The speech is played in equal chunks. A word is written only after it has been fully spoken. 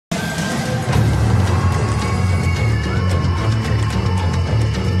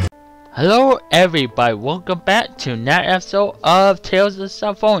Hello everybody, welcome back to another episode of Tales of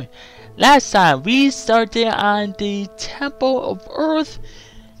Symphonia. Last time we started on the Temple of Earth,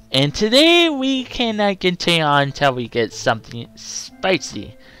 and today we cannot continue on until we get something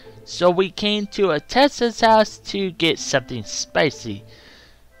spicy. So we came to a Tessa's house to get something spicy.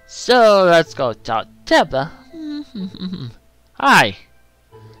 So let's go talk to Tessa. Hi,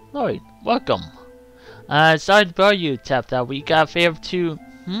 Lloyd, welcome. Sorry to bother you, Tessa. We got a favor to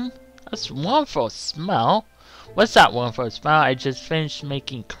That's wonderful smell. What's that wonderful smell? I just finished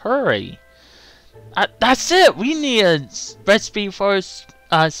making curry. That's it. We need a recipe for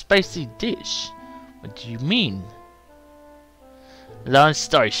a spicy dish. What do you mean? Long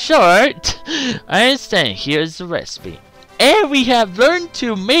story short, I understand. Here's the recipe. And we have learned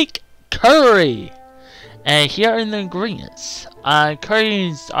to make curry. And here are the ingredients.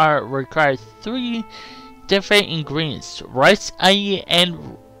 Curries require 3 different ingredients: rice, onion,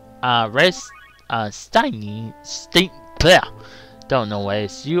 and don't know what it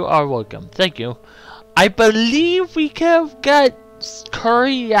is. You are welcome. Thank you. I believe we could have got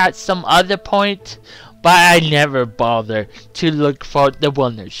curry at some other point, but I never bothered to look for the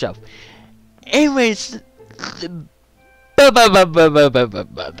wonder shelf. Anyways,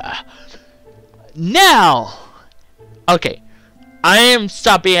 now, okay, I am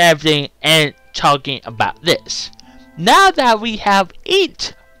stopping everything and talking about this. Now that we have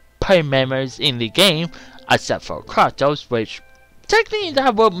 8 members in the game, except for Kratos, which technically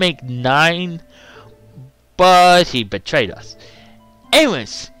that would make 9, but he betrayed us.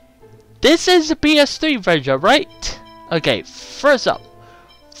 Anyways, this is the PS3 version, right? Okay, first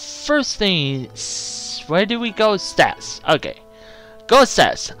thing, where do we go? Stats. Okay, go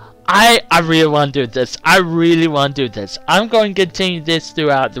stats. I really want to do this. I'm going to continue this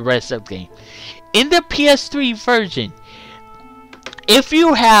throughout the rest of the game. In the PS3 version, if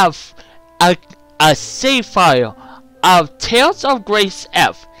you have a save file of Tales of Grace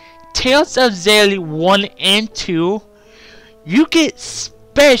F, Tales of Xayah 1 and 2, you get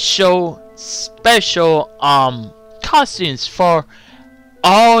special costumes for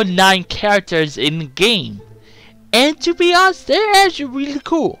all 9 characters in the game. And to be honest, they're actually really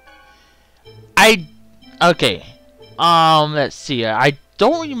cool. Let's see here. I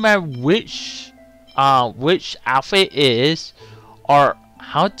don't remember which outfit it is or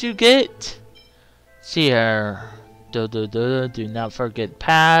how to get. See here. Do not forget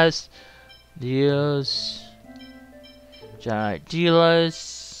pass. Deals. Giant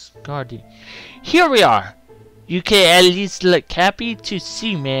dealers. Guardian. Here we are. You can at least look happy to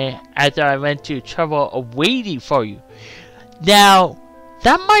see me after I went to trouble waiting for you. Now,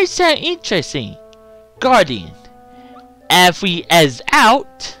 that might sound interesting. Guardian. If we as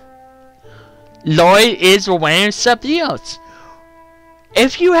out, Lloyd is wearing something else.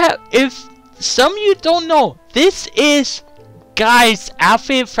 If some of you don't know, this is Guy's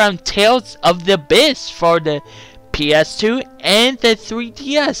outfit from Tales of the Abyss for the PS2 and the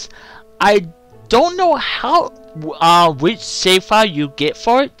 3DS. I don't know which save file you get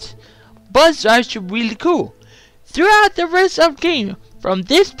for it, but it's actually really cool. Throughout the rest of the game, from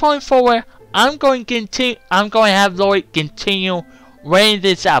this point forward, I'm going to have Lloyd continue wearing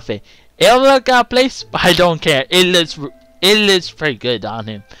this outfit. It'll look out of place, but I don't care. It looks pretty good on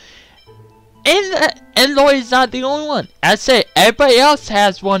him. And Lloyd is not the only one. As I said, everybody else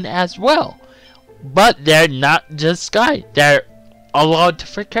has one as well. But they're not just Guy. They're a lot of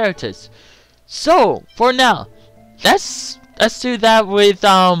different characters. So for now, let's do that with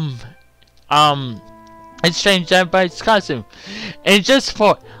exchange everybody's costume. And just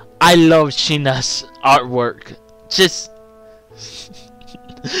for, I love Sheena's artwork. Just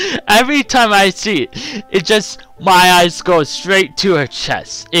every time I see it just my eyes go straight to her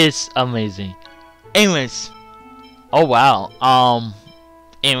chest. It's amazing. Anyways, oh wow.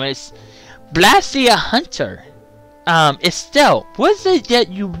 Anyways, Blastia Hunter. Estelle, what is it that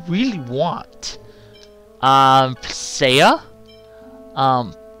you really want? Saya?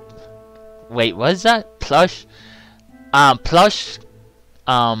 Wait, what is that?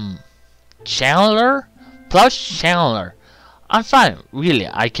 Chandler? Plush Chandler. I'm fine, really,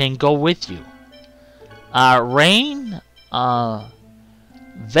 I can go with you. Rain?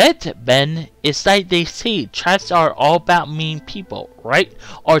 Vet Ben, it's like they say, traps are all about mean people, right?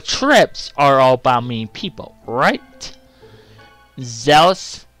 Or trips are all about mean people, right?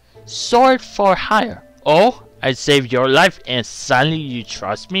 Zealous, sword for hire. Oh, I saved your life and suddenly you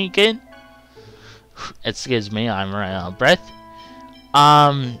trust me again? Excuse me, I'm running out of breath.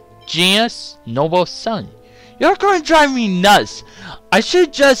 Genius, noble son. You're going to drive me nuts. I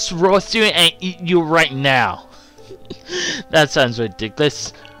should just roast you and eat you right now. That sounds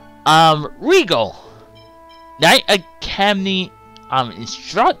ridiculous. Regal, Knight Academy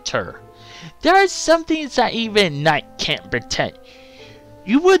instructor. There are some things that even Knight can't pretend.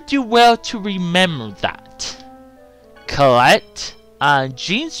 You would do well to remember that. Colette,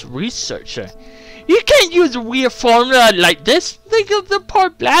 Jean's researcher. You can't use a weird formula like this. Think of the poor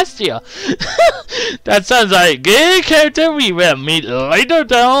Blastia. That sounds like a good character we will meet later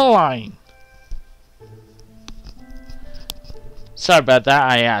down the line. Sorry about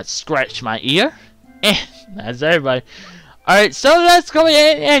that, I scratched my ear. That's everybody. Alright, so let's go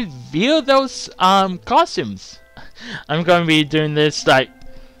ahead and view those costumes. I'm going to be doing this like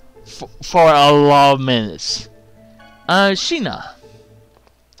for a lot of minutes. Sheena.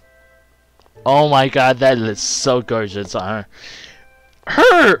 Oh my god, that looks so gorgeous on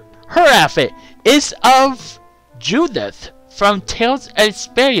her. Her outfit is of Judith from Tales of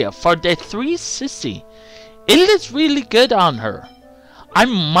Vesperia for the 360. It looks really good on her. I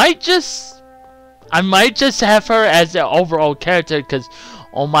might just have her as the overall character because,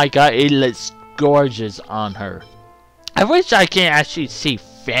 oh my god, it looks gorgeous on her. I wish I can actually see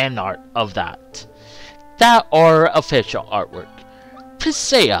fan art of that. That or official artwork.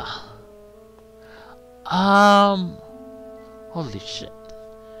 Priscilla. Holy shit.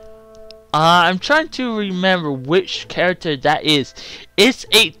 I'm trying to remember which character that is. It's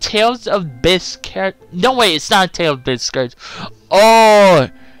a Tales of Bisque character. No, wait, it's not a Tales of Bisque character. Oh,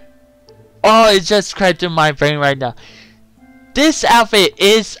 it just cracked in my brain right now. This outfit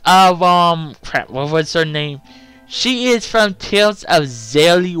is of, crap, what was her name? She is from Tales of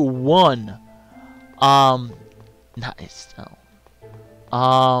Vesperia 1. Nice, no.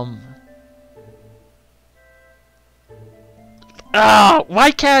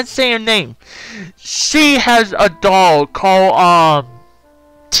 Why can't I say her name? She has a doll called,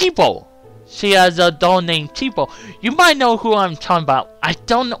 Tipo. She has a doll named Tipo. You might know who I'm talking about. I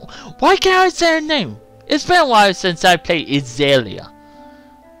don't know. Why can't I say her name? It's been a while since I played Iselia.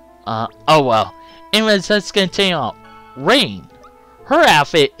 Oh well. Anyways, let's continue on. Rain. Her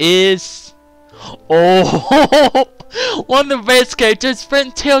outfit is... Oh, one of the best characters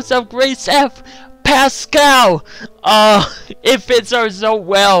from Tales of Grace F. Pascal. It fits her so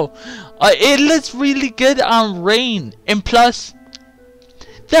well. It looks really good on Rain. And plus,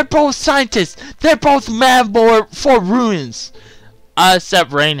 they're both scientists. They're both mad for ruins.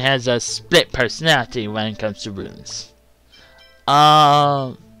 Except Rain has a split personality when it comes to ruins.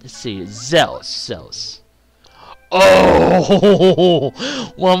 Let's see. Zeus. Oh,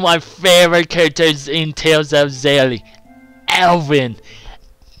 one of my favorite characters in Tales of Vesperia, Alvin.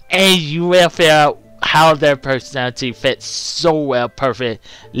 And you will figure out how their personality fits so well, perfect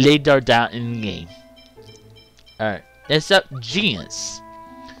later down in the game. Alright, next up, Genius.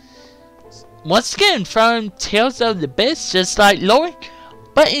 Once again, from Tales of the Abyss, just like Lori,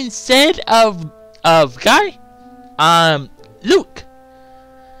 but instead of Guy, Luke.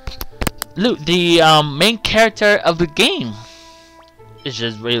 Luke, the main character of the game. It's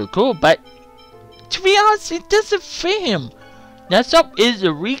just really cool, but to be honest, it doesn't fit him. Next up is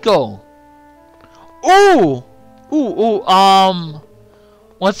Rico. Ooh,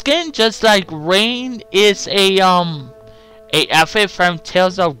 once again, just like Rain is a outfit from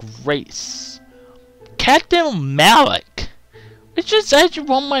Tales of Grace. Captain Malik, which is actually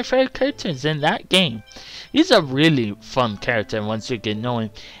one of my favorite characters in that game. He's a really fun character once you get to know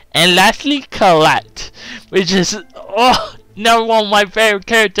him. And lastly, Colette, which is another one of my favorite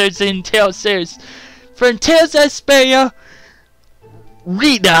characters in Tales series. From Tales of Vesperia,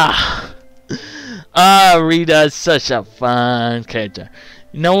 Rita. Rita is such a fun character.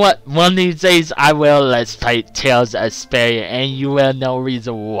 You know what? One of these days I will let's play Tales of Vesperia, and you will know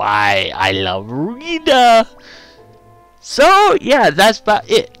reason why I love Rita. So yeah, that's about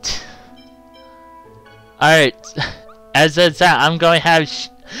it. Alright, as I said, I'm going to have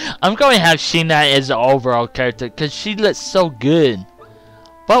Sheena as the overall character because she looks so good.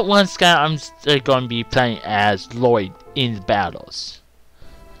 But once again, I'm still going to be playing as Lloyd in the battles.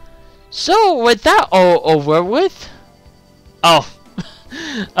 So with that all over with, oh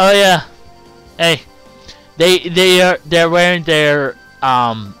yeah, hey, they're wearing their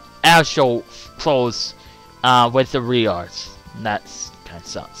actual clothes with the rears. That's kind of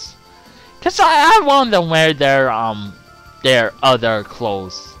sucks. Cause I want them to wear their other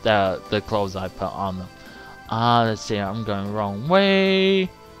clothes, the clothes I put on them. Let's see, I'm going the wrong way.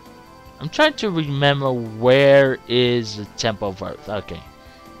 I'm trying to remember where is the Temple of Earth. Okay,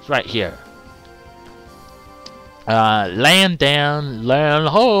 it's right here. Land down, land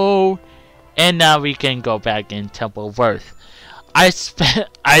ho, and now we can go back in Temple of Earth. I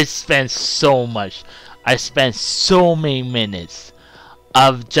spent so many minutes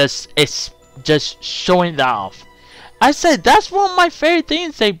of just showing that off. I said that's one of my favorite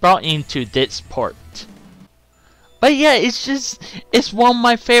things they brought into this port. But yeah, it's one of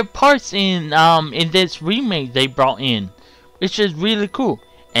my favorite parts in this remake they brought in, which is really cool.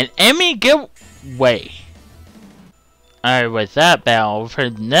 An enemy giveaway. Alright, with that battle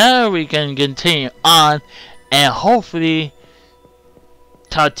for now, we can continue on and hopefully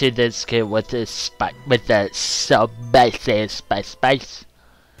talk to this kid with this with that spice.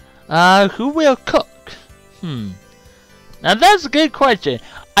 Who will cook? Now that's a good question.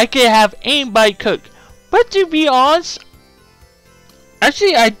 I could have anybody cook, but to be honest,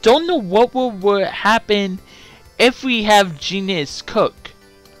 actually I don't know what would happen if we have Genius cook.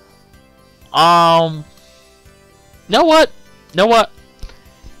 Know what?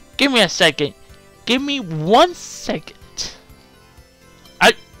 Give me a second. Give me 1 second.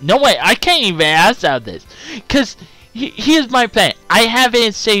 No way, I can't even ask out this. Cause here's my plan. I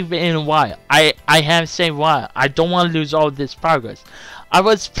haven't saved in a while. I haven't saved a while. I don't want to lose all this progress. I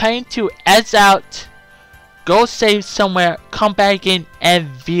was planning to S out, go save somewhere, come back in and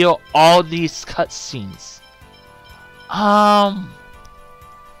view all these cutscenes.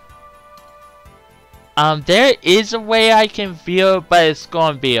 There is a way I can view it, but it's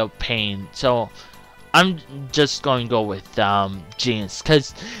going to be a pain. So, I'm just going to go with Jeans,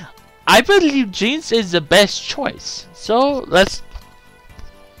 because I believe Jeans is the best choice. So, let's...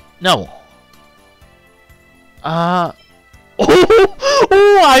 No. Oh,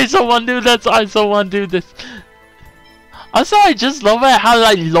 I so want to do this. I so want to do this. Also, I just love it how,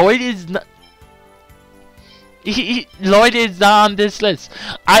 like, Lloyd is not... Lloyd is not on this list.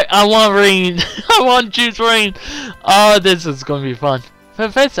 I want Rain. I want to choose Rain. Oh, this is going to be fun.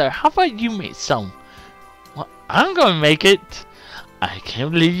 Professor, how about you make some? Well, I'm going to make it. I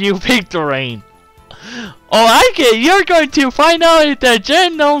can't believe you picked Rain. Oh, I get. You're going to find out if the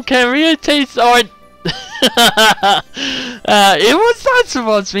genome can really taste or... it was not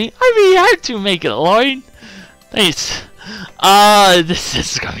supposed to be. I mean, you had to make it, Lloyd. Thanks. This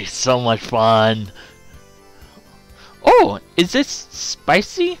is going to be so much fun. Oh, is this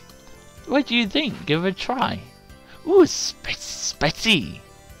spicy? What do you think? Give it a try. Ooh, spicy.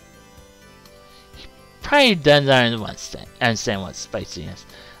 He probably doesn't understand what spicy is.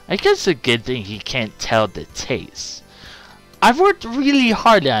 I guess it's a good thing he can't tell the taste. I've worked really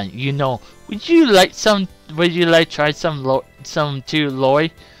hard on it, you know. Would you like try some too,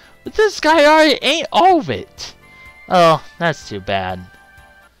 Lloyd? But this guy already ate all of it. Oh, that's too bad.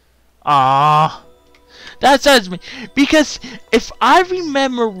 That says me, because if I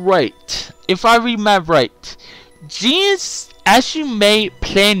remember right, Genius actually made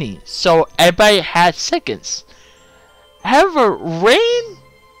plenty, so everybody had seconds. However, Rain,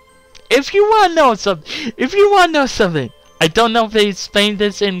 if you want to know something, I don't know if they explained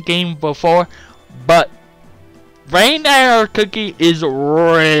this in game before, but Rain and her cookie is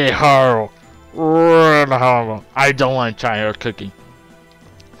really horrible. I don't want to try her cookie.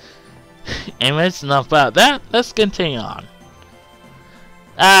 Anyways, enough about that. Let's continue on.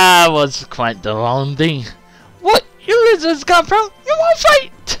 Was quite the wrong thing. What? You losers come from? You won't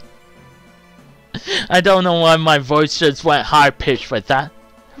fight! I don't know why my voice just went high pitched with that.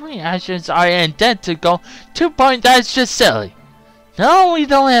 How many actions are identical? 2 points, that's just silly. No, we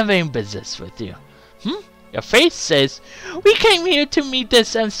don't have any business with you. Your face says, we came here to meet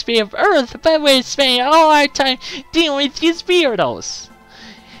this sphere of Earth, but we're spending all our time dealing with these weirdos.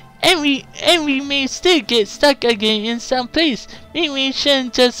 And we may still get stuck again in some place. Maybe we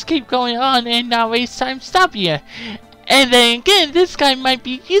shouldn't just keep going on and not waste time stopping here. And then again, this guy might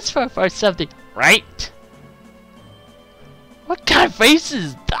be useful for something, right? What kind of face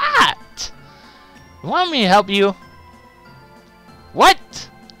is that? You want me to help you? What?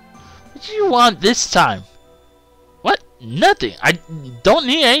 What do you want this time? What? Nothing. I don't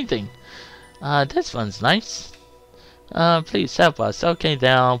need anything. This one's nice. Please help us. Okay,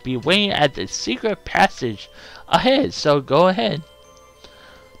 then I'll be waiting at the secret passage ahead, so go ahead.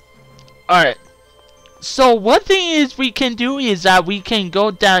 Alright. So one thing is we can do is that we can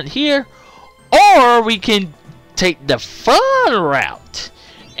go down here, or we can take the fun route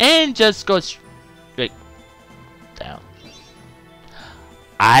and just go straight down.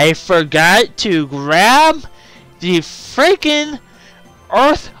 I forgot to grab the freaking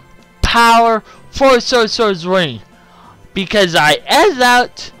Earth Power Force Source Ring. Because I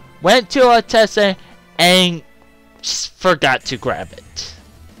out, went to a tester, and just forgot to grab it.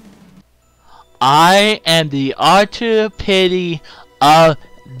 I am the utter pity of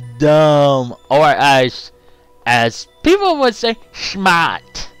dumb, or as people would say,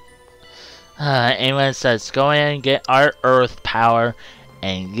 smart. Anyways, let's go ahead and get our Earth Power,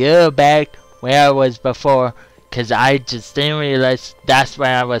 and go back where I was before, because I just didn't realize that's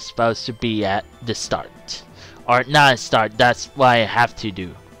where I was supposed to be at the start. Or not start, that's what I have to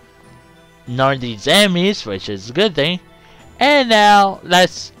do. Ignore these enemies, which is a good thing. And now,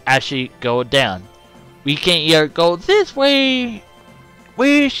 let's actually go down. We can either go this way,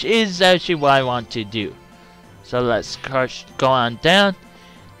 which is actually what I want to do. So let's go on down.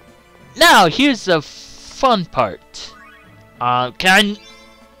 Now, here's the fun part. Damn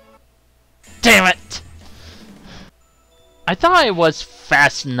it! I thought it was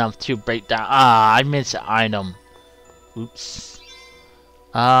fast enough to break down. I missed an item. Oops.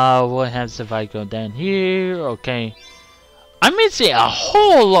 What happens if I go down here? Okay. I'm missing a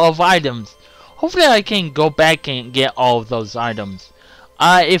whole lot of items. Hopefully I can go back and get all of those items.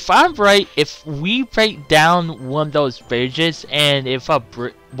 If I'm right, if we break down one of those bridges, and if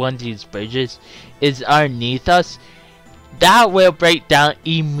one of these bridges is underneath us, that will break down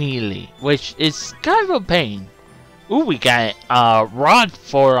immediately, which is kind of a pain. Ooh, we got a rod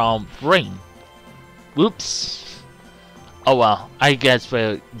for ring. Whoops. Oh well, I guess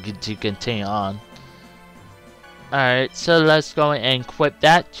we'll get to continue on. Alright, so let's go and equip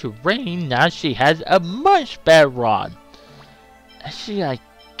that to Rain. Now she has a much better rod. Actually, I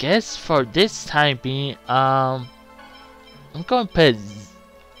guess for this time being, I'm going to put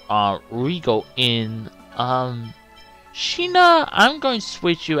Regal in. Sheena, I'm going to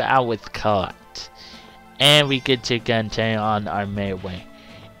switch you out with Colette. And we get to continue on our merry way.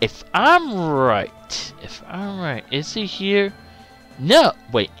 If I'm right, is he here? No,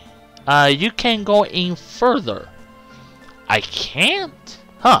 wait. You can go in further. I can't?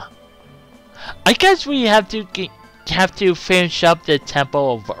 Huh. I guess we have to finish up the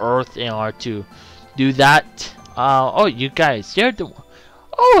Temple of Earth in order to do that. Oh, you guys, you're the...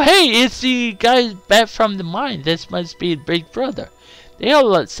 Oh, hey, it's the guys back from the mine. This must be Big Brother. They all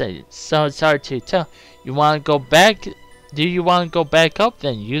look say, so it's hard to tell. You want to go back? Do you want to go back up?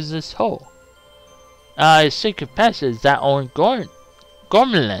 Then use this hole. Secret passage that only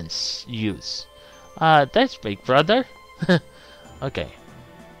Gormlins use. That's Big Brother. Okay.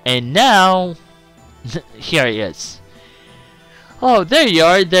 And now, here he is. Oh, there you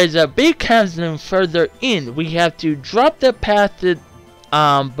are. There's a big chasm further in. We have to drop the path that,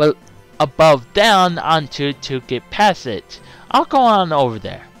 above down onto to get past it. I'll go on over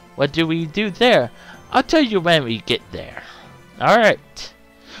there. What do we do there? I'll tell you when we get there. Alright.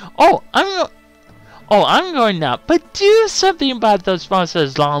 Oh, I'm going now. But do something about those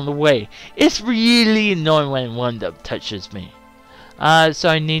monsters along the way. It's really annoying when one of them touches me. So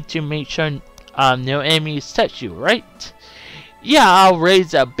I need to make sure no enemies touch you, right? Yeah, I'll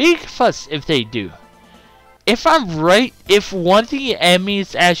raise a big fuss if they do. If I'm right, if one of the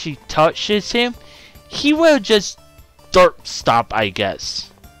enemies actually touches him, he will just derp stop, I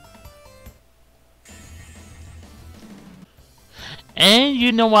guess. And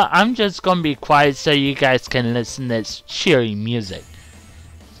you know what? I'm just gonna be quiet so you guys can listen to this cheery music.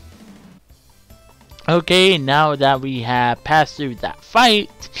 Okay, now that we have passed through that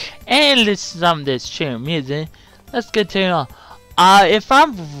fight and listened to some of this cheery music, let's continue on. If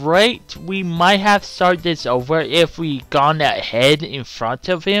I'm right, we might have started this over if we gone ahead in front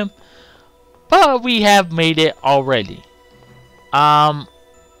of him. But we have made it already. Oh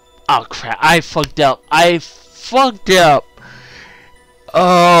crap, I fucked up.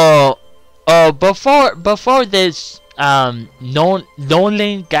 Before this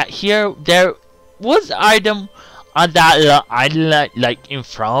Nolan got here, there was item on that island like in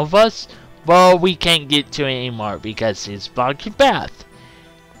front of us, but we can't get to it anymore because it's blocking path.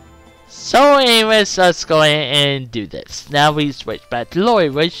 So anyways, let's go ahead and do this. Now we switch back to Lori,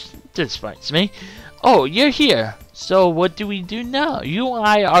 which disappoints me. Oh, you're here. So what do we do now? You and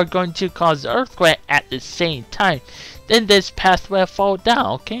I are going to cause earthquake at the same time. Then this path will fall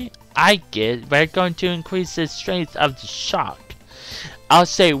down, okay? I get we're going to increase the strength of the shock. I'll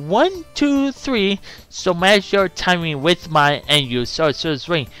say 1, 2, 3, so match your timing with mine and use Sorcerer's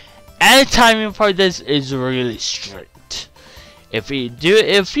Ring. And timing for this is really strict. If you do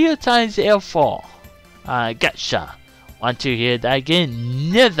it a few times, it'll fall. Gotcha. Want to hear that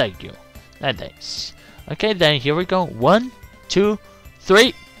again? No thank you. No thanks. Okay, then here we go. 1, 2,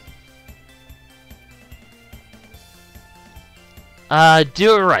 3.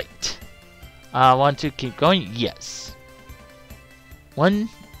 Do it right. Want to keep going? Yes. 1,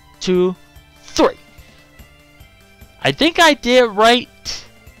 2, 3. I think I did it right.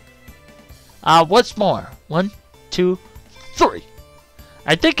 What's more? 1, 2, 3.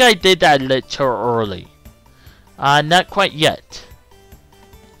 I think I did that a little early. Not quite yet.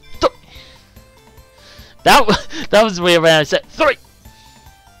 3. That was weird when I said 3.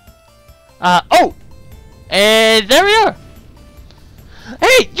 Oh! And there we are!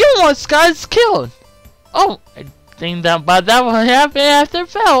 Hey! You almost got us killed! Oh! I think that would happen after it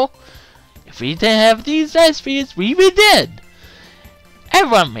fell. If we didn't have these SPs, we'd be dead!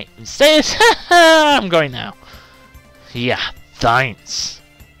 Everyone make mistakes! I'm going now. Yeah, thanks.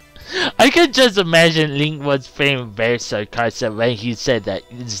 I could just imagine Link was feeling very sarcastic when he said that.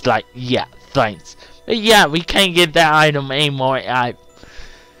 It's like, yeah, thanks. But yeah, we can't get that item anymore. I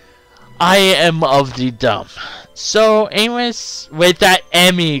am of the dumb. So, anyways, with that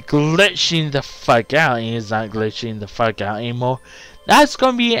Emmy glitching the fuck out, and he's not glitching the fuck out anymore, that's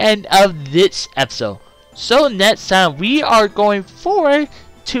gonna be the end of this episode. So next time we are going forward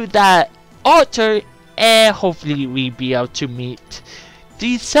to that altar, and hopefully we be able to meet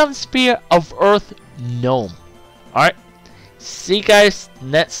the 7th Spear of Earth gnome. Alright, see you guys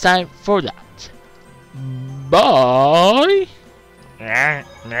next time for that. Bye.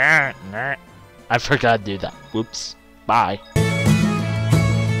 I forgot to do that. Whoops. Bye.